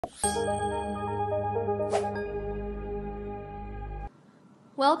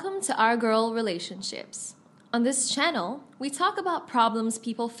Welcome to Our Girl Relationships. On this channel, we talk about problems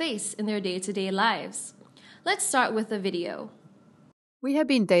people face in their day-to-day lives. Let's start with a video. We had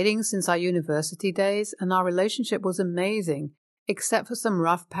been dating since our university days, and our relationship was amazing, except for some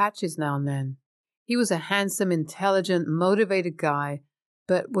rough patches now and then. He was a handsome, intelligent, motivated guy,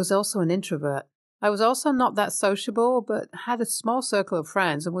 but was also an introvert. I was also not that sociable, but had a small circle of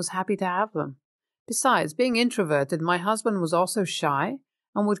friends and was happy to have them. Besides, being introverted, my husband was also shy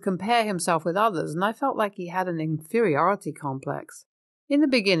and would compare himself with others, and I felt like he had an inferiority complex. In the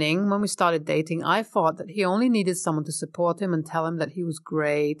beginning, when we started dating, I thought that he only needed someone to support him and tell him that he was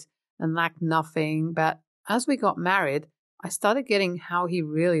great and lacked nothing, but as we got married, I started getting how he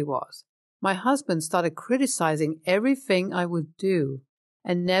really was. My husband started criticizing everything I would do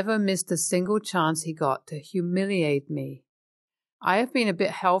and never missed a single chance he got to humiliate me. I have been a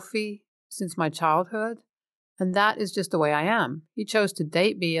bit healthy since my childhood, and that is just the way I am. He chose to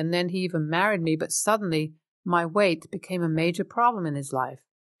date me, and then he even married me, but suddenly my weight became a major problem in his life.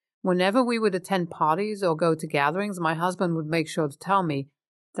 Whenever we would attend parties or go to gatherings, my husband would make sure to tell me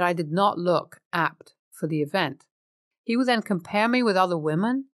that I did not look apt for the event. He would then compare me with other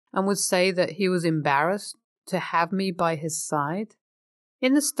women and would say that he was embarrassed to have me by his side.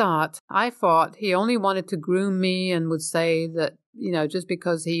 In the start, I thought he only wanted to groom me and would say that, just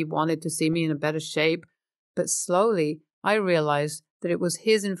because he wanted to see me in a better shape. But slowly, I realized that it was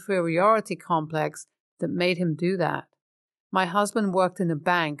his inferiority complex that made him do that. My husband worked in a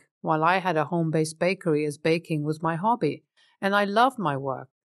bank while I had a home-based bakery, as baking was my hobby, and I loved my work.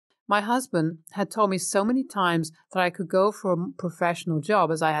 My husband had told me so many times that I could go for a professional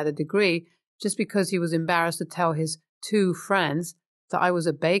job as I had a degree, just because he was embarrassed to tell his 2 friends that I was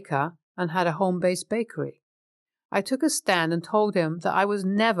a baker and had a home-based bakery. I took a stand and told him that I was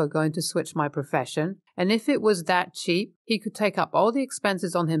never going to switch my profession, and if it was that cheap, he could take up all the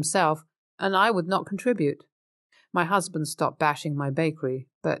expenses on himself and I would not contribute. My husband stopped bashing my bakery,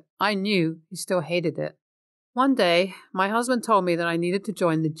 but I knew he still hated it. One day, my husband told me that I needed to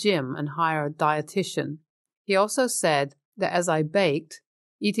join the gym and hire a dietitian. He also said that as I baked,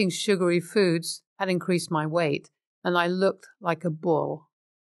 eating sugary foods had increased my weight, and I looked like a bull.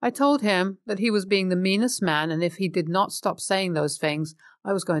 I told him that he was being the meanest man, and if he did not stop saying those things,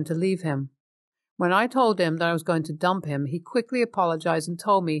 I was going to leave him. When I told him that I was going to dump him, he quickly apologized and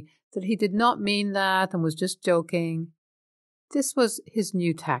told me that he did not mean that and was just joking. This was his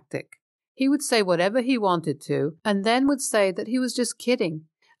new tactic. He would say whatever he wanted to, and then would say that he was just kidding,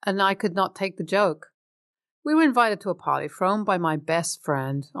 and I could not take the joke. We were invited to a party thrown by my best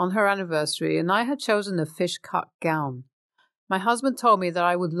friend on her anniversary, and I had chosen a fish-cut gown. My husband told me that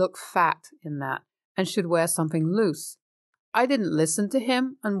I would look fat in that and should wear something loose. I didn't listen to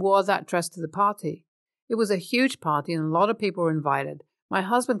him and wore that dress to the party. It was a huge party and a lot of people were invited. My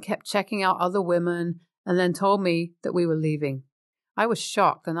husband kept checking out other women and then told me that we were leaving. I was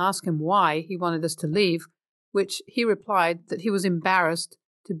shocked and asked him why he wanted us to leave, which he replied that he was embarrassed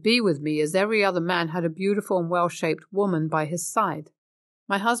to be with me as every other man had a beautiful and well-shaped woman by his side.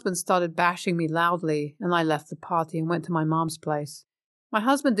 My husband started bashing me loudly, and I left the party and went to my mom's place. My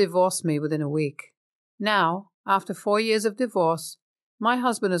husband divorced me within a week. Now, after 4 years of divorce, my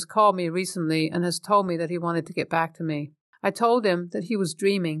husband has called me recently and has told me that he wanted to get back to me. I told him that he was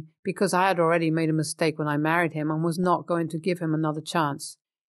dreaming because I had already made a mistake when I married him and was not going to give him another chance.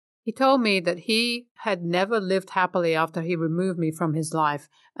 He told me that he had never lived happily after he removed me from his life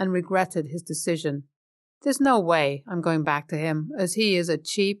and regretted his decision. There's no way I'm going back to him, as he is a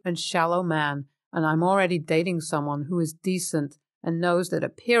cheap and shallow man, and I'm already dating someone who is decent and knows that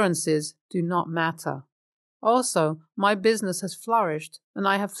appearances do not matter. Also, my business has flourished, and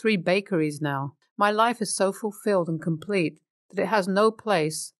I have 3 bakeries now. My life is so fulfilled and complete that it has no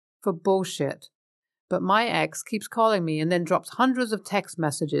place for bullshit. But my ex keeps calling me and then drops hundreds of text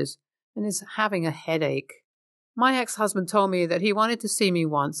messages and is having a headache. My ex-husband told me that he wanted to see me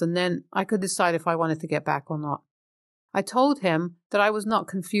once and then I could decide if I wanted to get back or not. I told him that I was not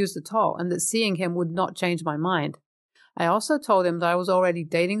confused at all and that seeing him would not change my mind. I also told him that I was already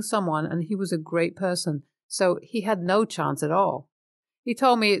dating someone and he was a great person, so he had no chance at all. He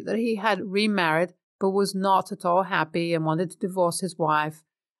told me that he had remarried but was not at all happy and wanted to divorce his wife.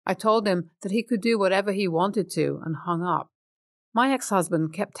 I told him that he could do whatever he wanted to and hung up. My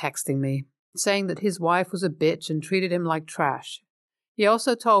ex-husband kept texting me, saying that his wife was a bitch and treated him like trash. He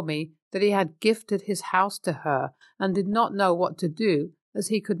also told me that he had gifted his house to her and did not know what to do as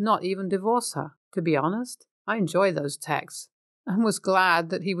he could not even divorce her. To be honest, I enjoyed those texts and was glad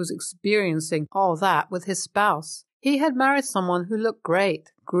that he was experiencing all that with his spouse. He had married someone who looked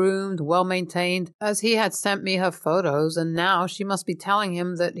great, groomed, well-maintained, as he had sent me her photos, and now she must be telling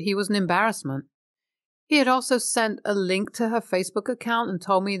him that he was an embarrassment. He had also sent a link to her Facebook account and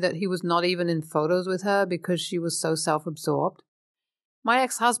told me that he was not even in photos with her because she was so self-absorbed. My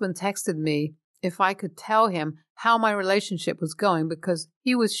ex-husband texted me if I could tell him how my relationship was going because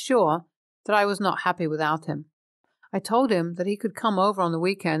he was sure that I was not happy without him. I told him that he could come over on the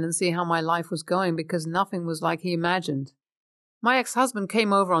weekend and see how my life was going because nothing was like he imagined. My ex-husband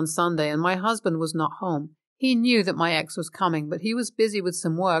came over on Sunday and my husband was not home. He knew that my ex was coming, but he was busy with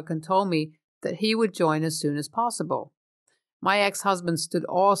some work and told me that he would join as soon as possible. My ex-husband stood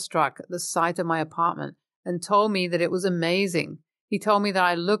awestruck at the sight of my apartment and told me that it was amazing. He told me that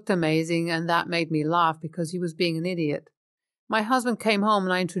I looked amazing, and that made me laugh because he was being an idiot. My husband came home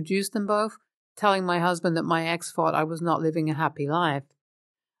and I introduced them both, telling my husband that my ex thought I was not living a happy life.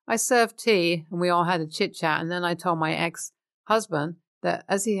 I served tea and we all had a chit-chat, and then I told my ex-husband that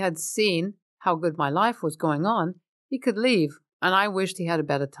as he had seen how good my life was going on, he could leave, and I wished he had a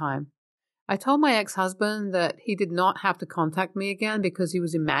better time. I told my ex-husband that he did not have to contact me again because he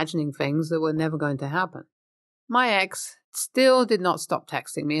was imagining things that were never going to happen. My ex still did not stop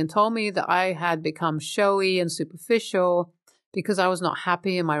texting me and told me that I had become showy and superficial because I was not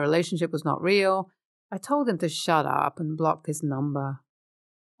happy and my relationship was not real. I told him to shut up and blocked his number.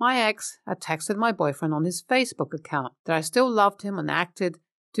 My ex had texted my boyfriend on his Facebook account that I still loved him and acted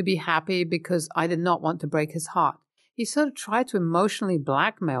to be happy because I did not want to break his heart. He sort of tried to emotionally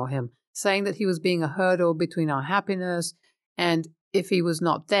blackmail him, saying that he was being a hurdle between our happiness, and if he was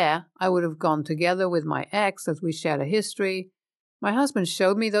not there, I would have gone together with my ex as we shared a history. My husband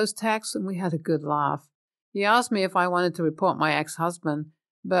showed me those texts and we had a good laugh. He asked me if I wanted to report my ex-husband,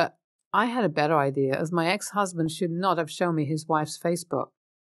 but I had a better idea, as my ex-husband should not have shown me his wife's Facebook.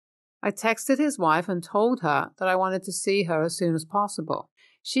 I texted his wife and told her that I wanted to see her as soon as possible.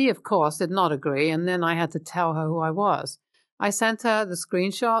 She, of course, did not agree, and then I had to tell her who I was. I sent her the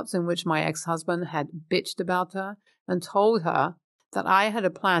screenshots in which my ex-husband had bitched about her and told her that I had a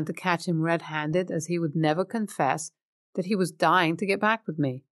plan to catch him red-handed, as he would never confess that he was dying to get back with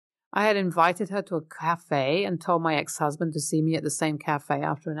me. I had invited her to a cafe and told my ex-husband to see me at the same cafe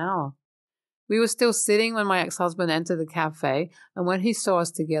after an hour. We were still sitting when my ex-husband entered the cafe, and when he saw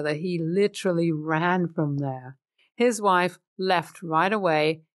us together, he literally ran from there. His wife left right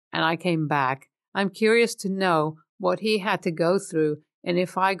away, and I came back. I'm curious to know what he had to go through, and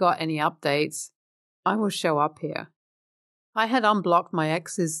if I got any updates, I will show up here. I had unblocked my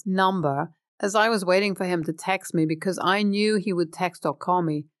ex's number as I was waiting for him to text me because I knew he would text or call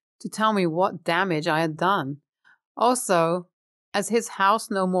me to tell me what damage I had done. Also, as his house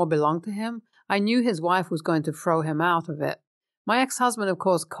no more belonged to him, I knew his wife was going to throw him out of it. My ex-husband, of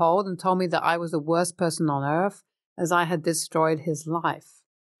course, called and told me that I was the worst person on earth, as I had destroyed his life.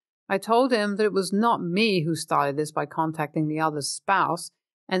 I told him that it was not me who started this by contacting the other's spouse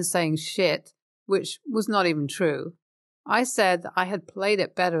and saying shit, which was not even true. I said that I had played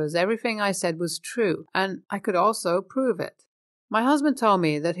it better, as everything I said was true, and I could also prove it. My husband told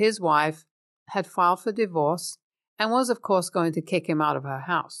me that his wife had filed for divorce and was, of course, going to kick him out of her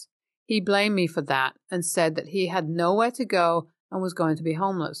house. He blamed me for that and said that he had nowhere to go and was going to be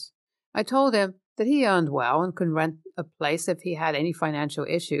homeless. I told him that he earned well and could rent a place if he had any financial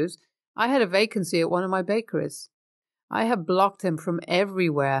issues. I had a vacancy at one of my bakeries. I have blocked him from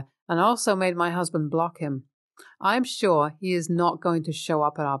everywhere and also made my husband block him. I'm sure he is not going to show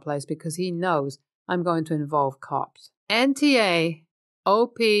up at our place because he knows I'm going to involve cops. NTA,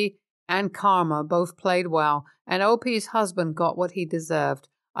 OP, and Karma both played well, and OP's husband got what he deserved.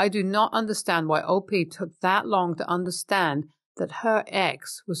 I do not understand why OP took that long to understand that her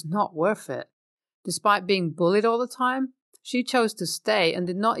ex was not worth it. Despite being bullied all the time, she chose to stay and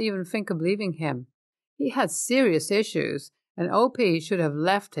did not even think of leaving him. He had serious issues, and OP should have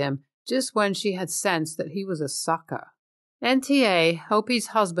left him just when she had sensed that he was a sucker. NTA, OP's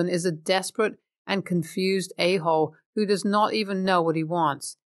husband, is a desperate and confused a-hole who does not even know what he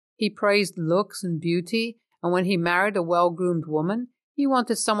wants. He praised looks and beauty, and when he married a well-groomed woman, he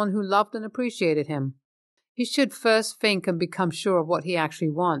wanted someone who loved and appreciated him. He should first think and become sure of what he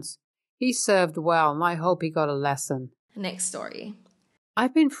actually wants. He served well, and I hope he got a lesson. Next story.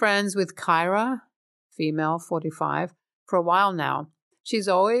 I've been friends with Kyra, female, 45, for a while now. She's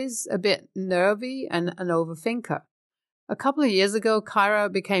always a bit nervy and an overthinker. A couple of years ago,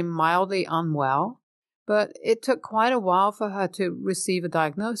 Kyra became mildly unwell, but it took quite a while for her to receive a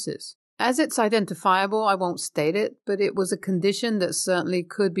diagnosis. As it's identifiable, I won't state it, but it was a condition that certainly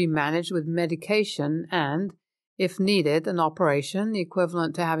could be managed with medication and, if needed, an operation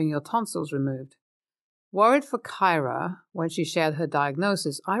equivalent to having your tonsils removed. Worried for Kyra when she shared her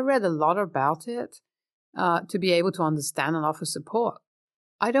diagnosis, I read a lot about it to be able to understand and offer support.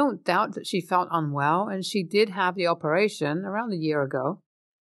 I don't doubt that she felt unwell, and she did have the operation around a year ago.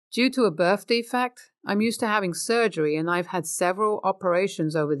 Due to a birth defect, I'm used to having surgery, and I've had several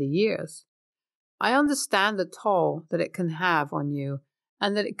operations over the years. I understand the toll that it can have on you,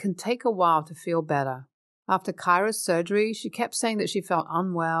 and that it can take a while to feel better. After Kyra's surgery, she kept saying that she felt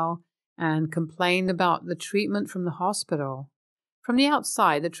unwell and complained about the treatment from the hospital. From the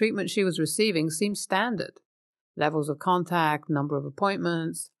outside, the treatment she was receiving seemed standard. Levels of contact, number of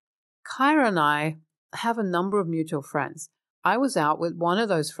appointments. Kyra and I have a number of mutual friends. I was out with one of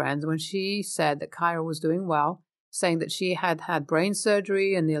those friends when she said that Kyra was doing well, saying that she had had brain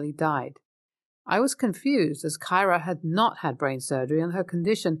surgery and nearly died. I was confused as Kyra had not had brain surgery and her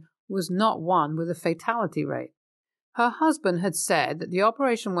condition was not one with a fatality rate. Her husband had said that the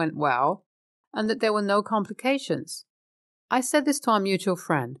operation went well and that there were no complications. I said this to our mutual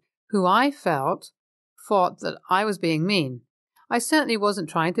friend, who I felt thought that I was being mean. I certainly wasn't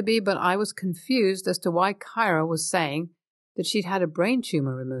trying to be, but I was confused as to why Kyra was saying that she'd had a brain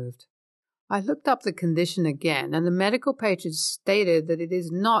tumor removed. I looked up the condition again, and the medical pages stated that it is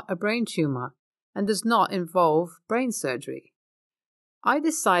not a brain tumor and does not involve brain surgery. I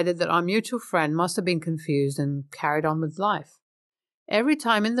decided that our mutual friend must have been confused and carried on with life. Every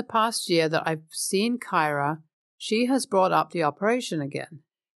time in the past year that I've seen Kyra, she has brought up the operation again.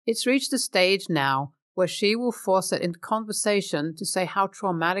 It's reached a stage now where she will force it into conversation to say how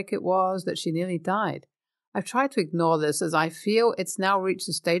traumatic it was that she nearly died. I've tried to ignore this as I feel it's now reached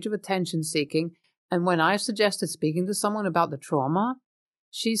the stage of attention seeking, and when I've suggested speaking to someone about the trauma,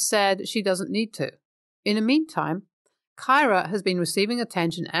 she said she doesn't need to. In the meantime, Kyra has been receiving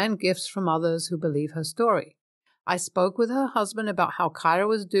attention and gifts from others who believe her story. I spoke with her husband about how Kyra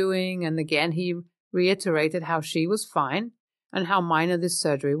was doing, and again he reiterated how she was fine and how minor this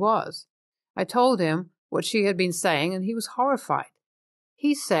surgery was. I told him what she had been saying, and he was horrified.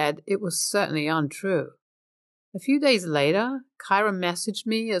 He said it was certainly untrue. A few days later, Kyra messaged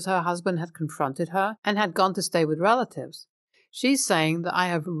me as her husband had confronted her and had gone to stay with relatives. She's saying that I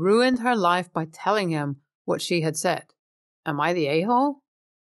have ruined her life by telling him what she had said. Am I the a-hole?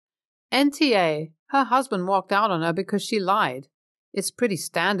 NTA, her husband walked out on her because she lied. It's pretty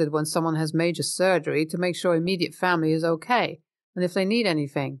standard when someone has major surgery to make sure immediate family is okay, and if they need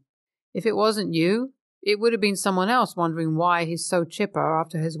anything. If it wasn't you, it would have been someone else wondering why he's so chipper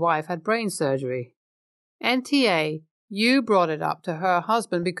after his wife had brain surgery. NTA, you brought it up to her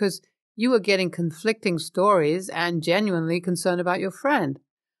husband because you were getting conflicting stories and genuinely concerned about your friend.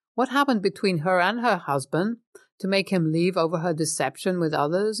 What happened between her and her husband to make him leave over her deception with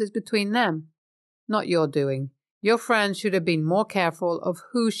others is between them, not your doing. Your friend should have been more careful of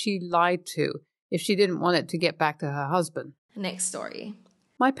who she lied to if she didn't want it to get back to her husband. Next story.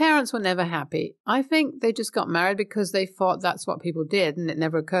 My parents were never happy. I think they just got married because they thought that's what people did, and it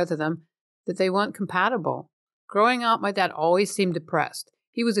never occurred to them that they weren't compatible. Growing up, my dad always seemed depressed.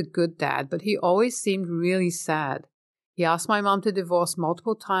 He was a good dad, but he always seemed really sad. He asked my mom to divorce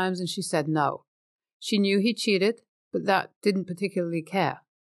multiple times, and she said no. She knew he cheated, but that didn't particularly care.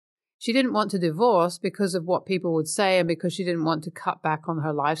 She didn't want to divorce because of what people would say and because she didn't want to cut back on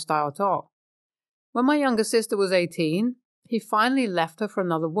her lifestyle at all. When my younger sister was 18, he finally left her for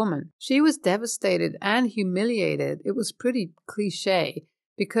another woman. She was devastated and humiliated. It was pretty cliché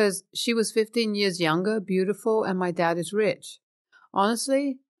because she was 15 years younger, beautiful, and my dad is rich.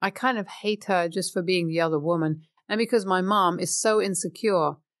 Honestly, I kind of hate her just for being the other woman and because my mom is so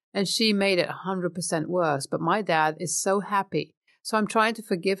insecure and she made it 100% worse, but my dad is so happy. So I'm trying to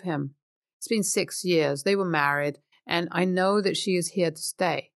forgive him. It's been 6 years. They were married, and I know that she is here to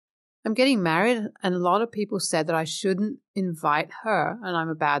stay. I'm getting married, and a lot of people said that I shouldn't invite her, and I'm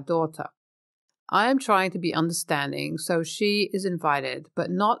a bad daughter. I am trying to be understanding, so she is invited, but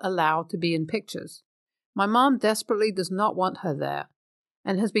not allowed to be in pictures. My mom desperately does not want her there,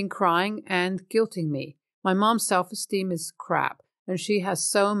 and has been crying and guilting me. My mom's self-esteem is crap, and she has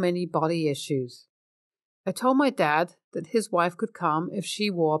so many body issues. I told my dad that his wife could come if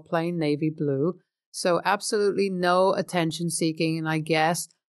she wore plain navy blue, so absolutely no attention seeking, and I guess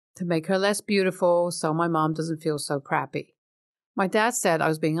to make her less beautiful so my mom doesn't feel so crappy. My dad said I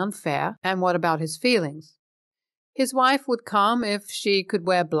was being unfair, and what about his feelings? His wife would come if she could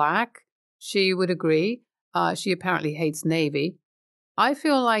wear black. She would agree. She apparently hates navy. I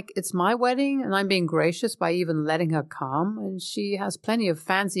feel like it's my wedding, and I'm being gracious by even letting her come, and she has plenty of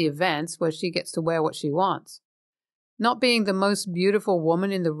fancy events where she gets to wear what she wants. Not being the most beautiful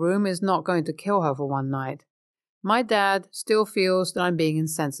woman in the room is not going to kill her for one night. My dad still feels that I'm being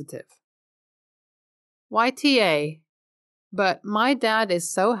insensitive. YTA. But my dad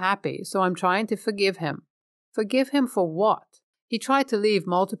is so happy, so I'm trying to forgive him. Forgive him for what? He tried to leave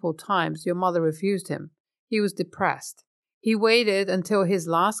multiple times. Your mother refused him. He was depressed. He waited until his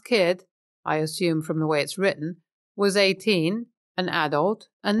last kid, I assume from the way it's written, was 18, an adult,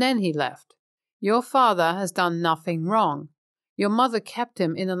 and then he left. Your father has done nothing wrong. Your mother kept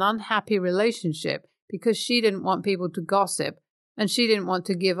him in an unhappy relationship because she didn't want people to gossip and she didn't want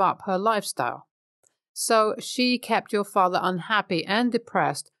to give up her lifestyle. So she kept your father unhappy and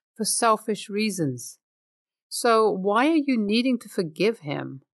depressed for selfish reasons. So why are you needing to forgive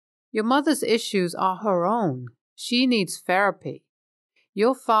him? Your mother's issues are her own. She needs therapy.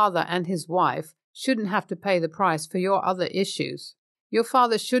 Your father and his wife shouldn't have to pay the price for your other issues. Your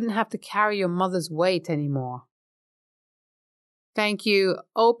father shouldn't have to carry your mother's weight anymore. Thank you.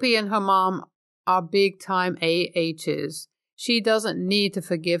 Opie and her mom are big-time AHs. She doesn't need to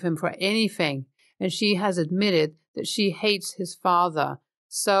forgive him for anything, and she has admitted that she hates his father.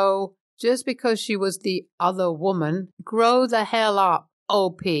 So, just because she was the other woman, grow the hell up,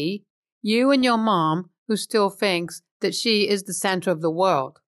 OP. You and your mom, who still thinks that she is the center of the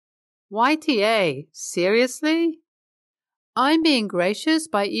world. YTA, seriously? I'm being gracious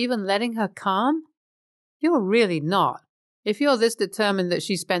by even letting her come? You're really not. If you're this determined that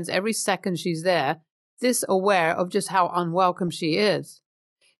she spends every second she's there, this aware of just how unwelcome she is.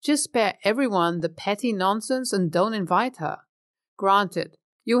 Just spare everyone the petty nonsense and don't invite her. Granted,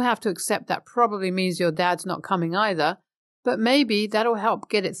 you have to accept that probably means your dad's not coming either, but maybe that'll help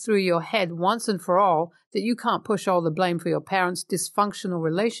get it through your head once and for all that you can't push all the blame for your parents' dysfunctional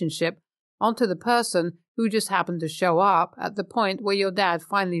relationship onto the person who just happened to show up at the point where your dad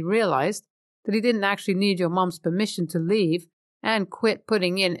finally realized that he didn't actually need your mom's permission to leave and quit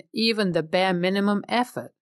putting in even the bare minimum effort.